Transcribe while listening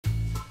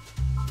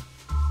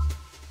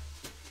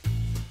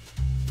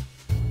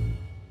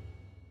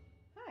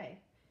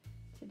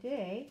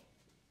today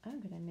I'm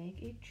going to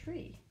make a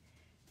tree.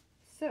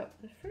 So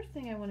the first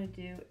thing I want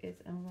to do is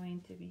I'm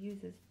going to use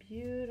this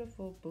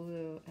beautiful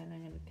blue and I'm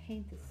going to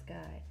paint the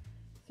sky.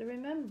 So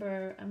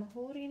remember, I'm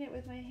holding it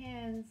with my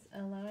hands,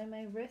 allowing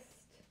my wrist,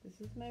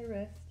 this is my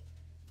wrist,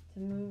 to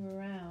move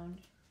around.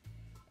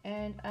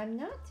 And I'm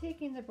not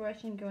taking the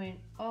brush and going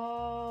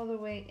all the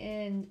way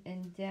in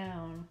and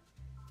down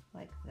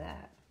like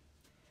that,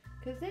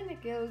 because then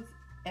it goes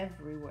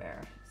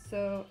everywhere.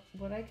 So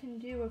what I can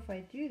do if I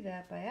do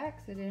that by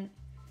accident,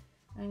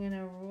 I'm going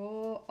to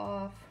roll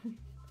off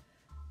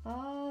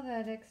all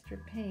that extra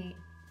paint,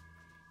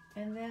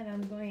 and then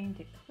I'm going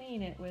to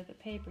clean it with a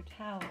paper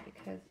towel,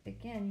 because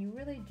again, you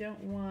really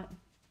don't want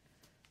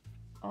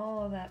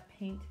all of that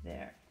paint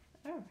there.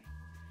 All right,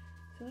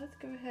 so let's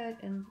go ahead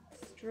and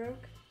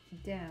stroke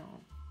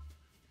down,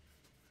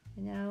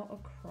 and now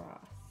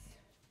across.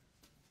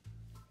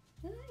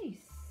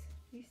 Nice,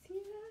 you see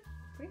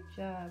that? Great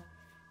job.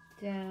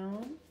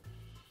 Down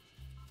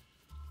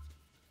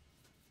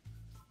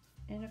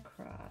and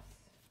across.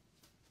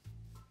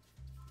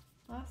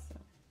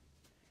 Awesome.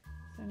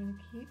 So I'm going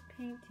to keep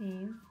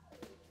painting.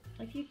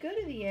 If you go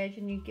to the edge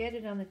and you get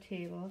it on the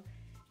table,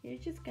 you're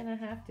just going to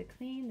have to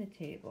clean the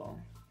table.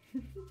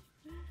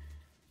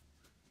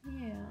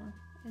 Yeah,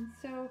 and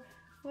so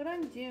what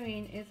I'm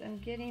doing is I'm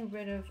getting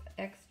rid of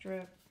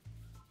extra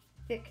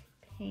thick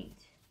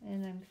paint,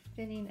 and I'm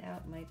thinning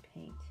out my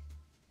paint.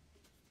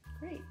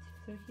 Great,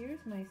 so here's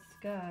my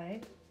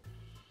sky,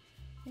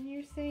 and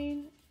you're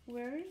saying,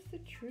 where's the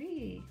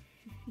tree?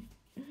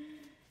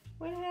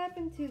 What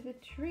happened to the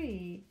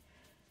tree?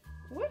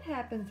 What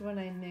happens when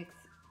I mix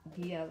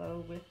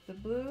yellow with the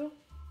blue?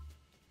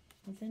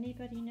 Does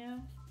anybody know?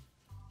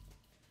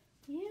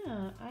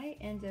 Yeah, I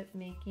end up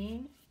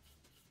making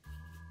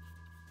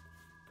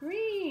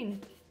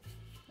green.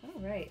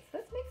 All right, so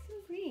let's make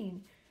some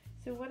green.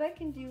 So what I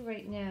can do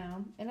right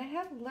now, and I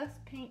have less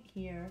paint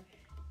here,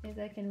 is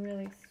I can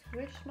really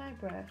swish my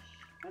brush.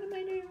 What am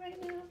I doing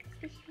right now?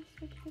 Swish, swish,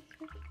 swish, swish,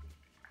 swish.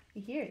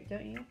 You hear it,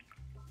 don't you?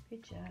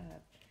 Good job.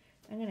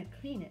 I'm gonna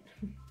clean it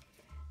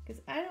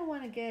because I don't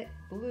want to get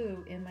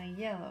blue in my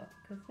yellow,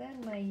 because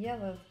then my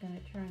yellow is going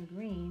to turn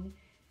green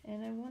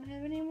and I won't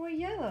have any more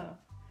yellow.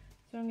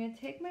 So I'm going to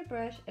take my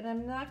brush, and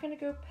I'm not going to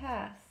go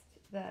past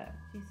that.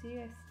 You see,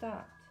 I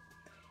stopped.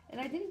 And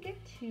I didn't get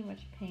too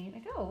much paint. I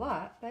got a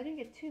lot, but I didn't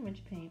get too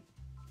much paint.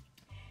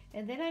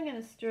 And then I'm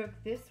going to stroke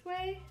this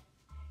way,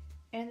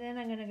 and then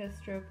I'm going to go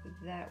stroke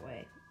that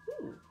way.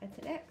 Ooh, that's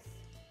an X.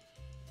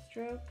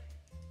 Stroke,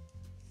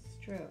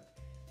 stroke.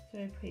 So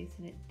I'm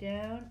placing it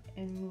down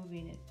and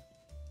moving it.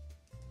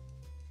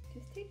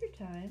 Just take your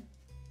time.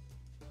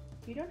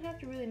 You don't have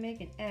to really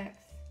make an X.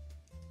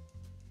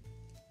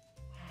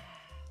 Wow,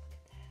 look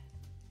at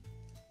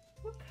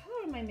that. What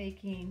color am I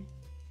making?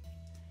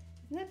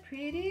 Isn't that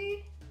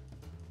pretty?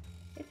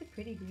 It's a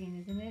pretty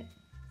green, isn't it?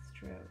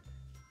 Stroke.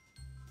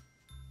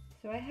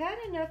 So I had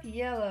enough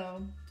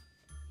yellow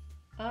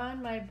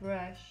on my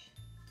brush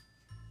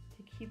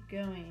to keep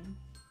going.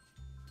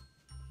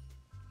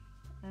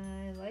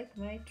 I like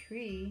my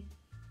tree.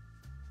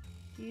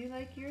 Do you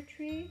like your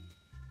tree?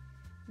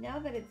 Now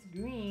that it's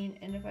green,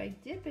 and if I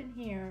dip in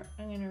here,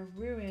 I'm going to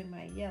ruin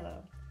my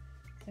yellow.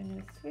 So I'm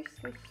going to swish,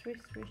 swish, swish,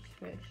 swish,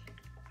 swish.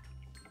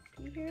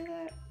 Do you hear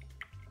that?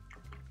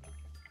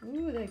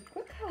 Ooh,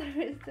 what color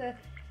is the...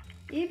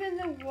 Even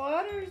the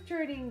water's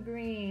turning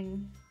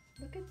green.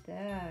 Look at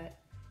that.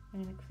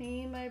 I'm going to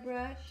clean my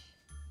brush.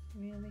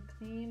 Really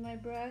clean my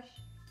brush.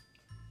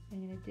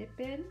 I'm going to dip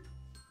in.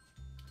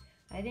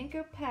 I didn't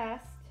go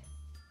past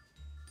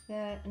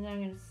that, and now I'm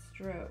going to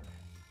stroke.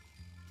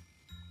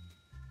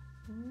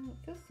 It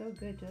feels so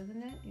good,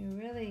 doesn't it? You're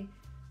really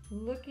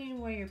looking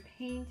where you're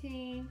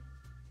painting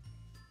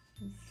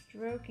and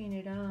stroking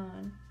it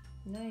on.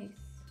 Nice.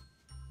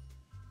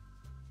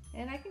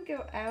 And I can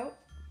go out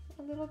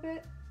a little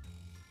bit.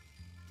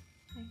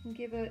 I can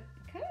give it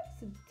kind of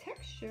some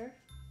texture.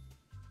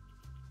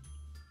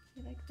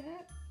 You like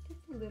that?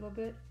 Just a little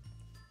bit.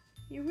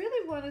 You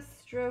really want to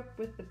stroke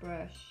with the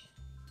brush.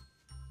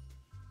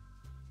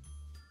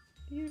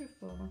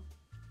 Beautiful.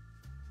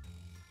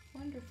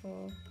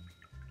 Wonderful.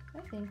 I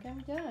think I'm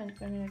done.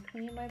 So I'm going to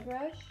clean my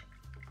brush.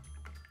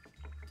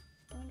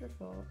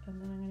 Wonderful.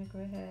 And then I'm going to go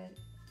ahead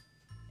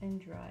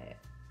and dry it.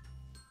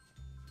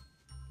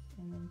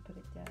 And then put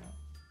it down.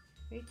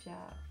 Great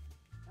job.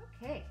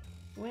 Okay.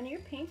 When your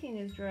painting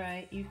is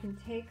dry, you can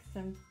take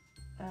some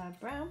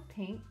brown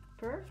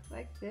paper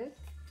like this.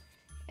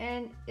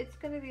 And it's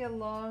going to be a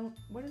long,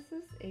 what is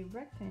this? A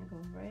rectangle,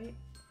 right?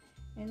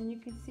 And then you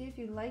can see if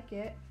you like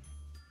it.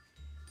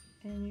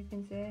 And you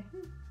can say,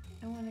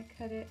 I want to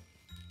cut it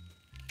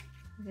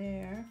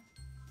there.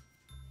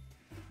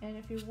 And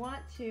if you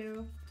want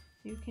to,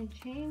 you can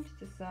change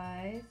the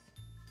size,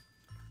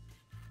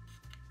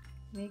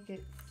 make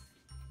it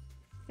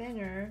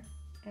thinner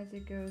as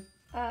it goes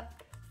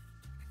up.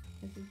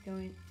 This is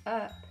going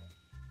up,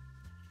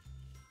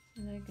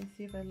 and I can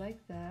see if I like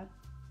that.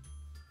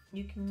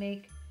 You can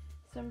make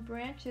some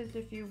branches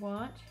if you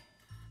want,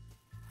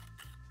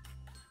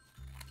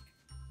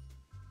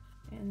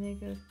 and and they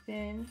go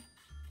thin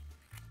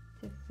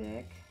to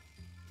thick.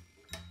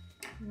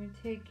 You're going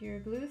to take your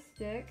glue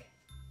stick,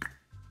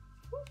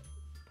 whoop,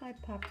 I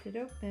popped it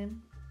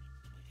open,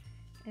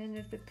 and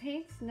if the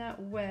paint's not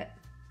wet,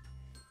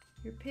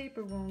 your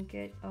paper won't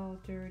get all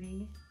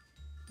dirty.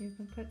 You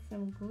can put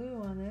some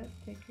glue on this,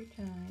 take your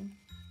time,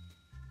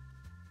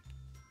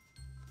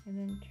 and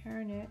then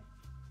turn it,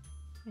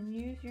 and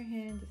use your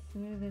hand to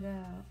smooth it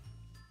out.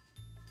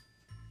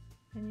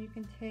 Then you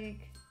can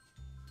take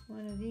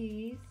one of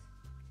these,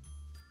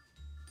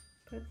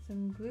 put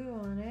some glue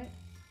on it,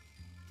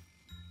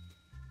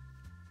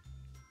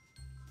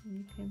 and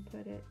you can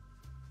put it,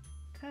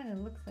 kind of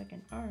looks like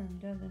an arm,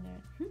 doesn't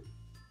it?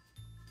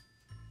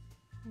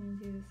 And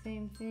do the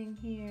same thing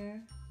here.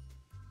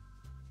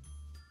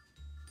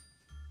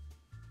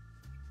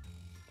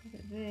 Put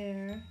it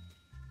there.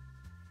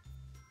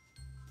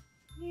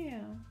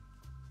 Yeah,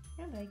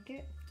 I like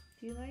it.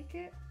 Do you like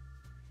it?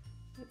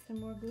 Put some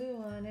more glue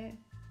on it.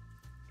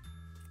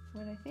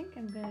 What I think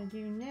I'm going to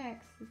do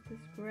next is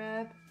just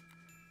grab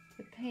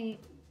the paint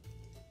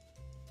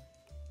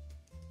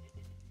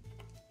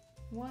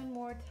one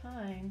more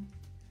time,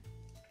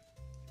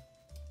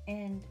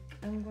 and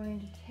I'm going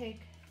to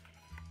take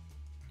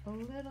a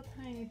little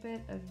tiny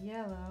bit of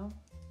yellow,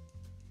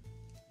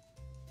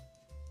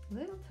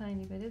 little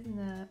tiny bit, isn't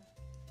that?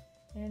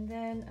 And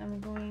then I'm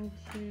going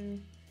to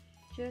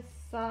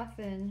just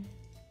soften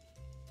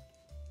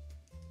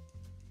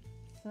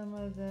some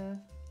of the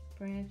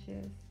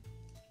branches,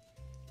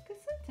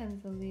 because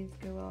sometimes the leaves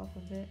go off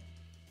a bit.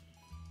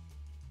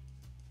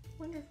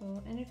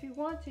 Wonderful. And if you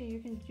want to, you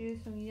can do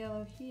some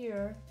yellow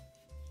here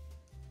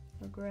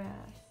for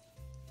grass.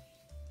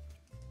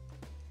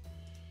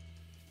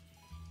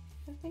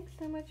 So thanks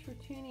so much for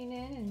tuning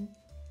in and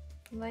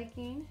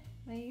liking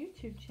my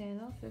YouTube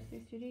channel,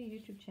 Cecily Studio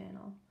YouTube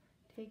channel.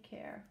 Take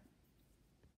care.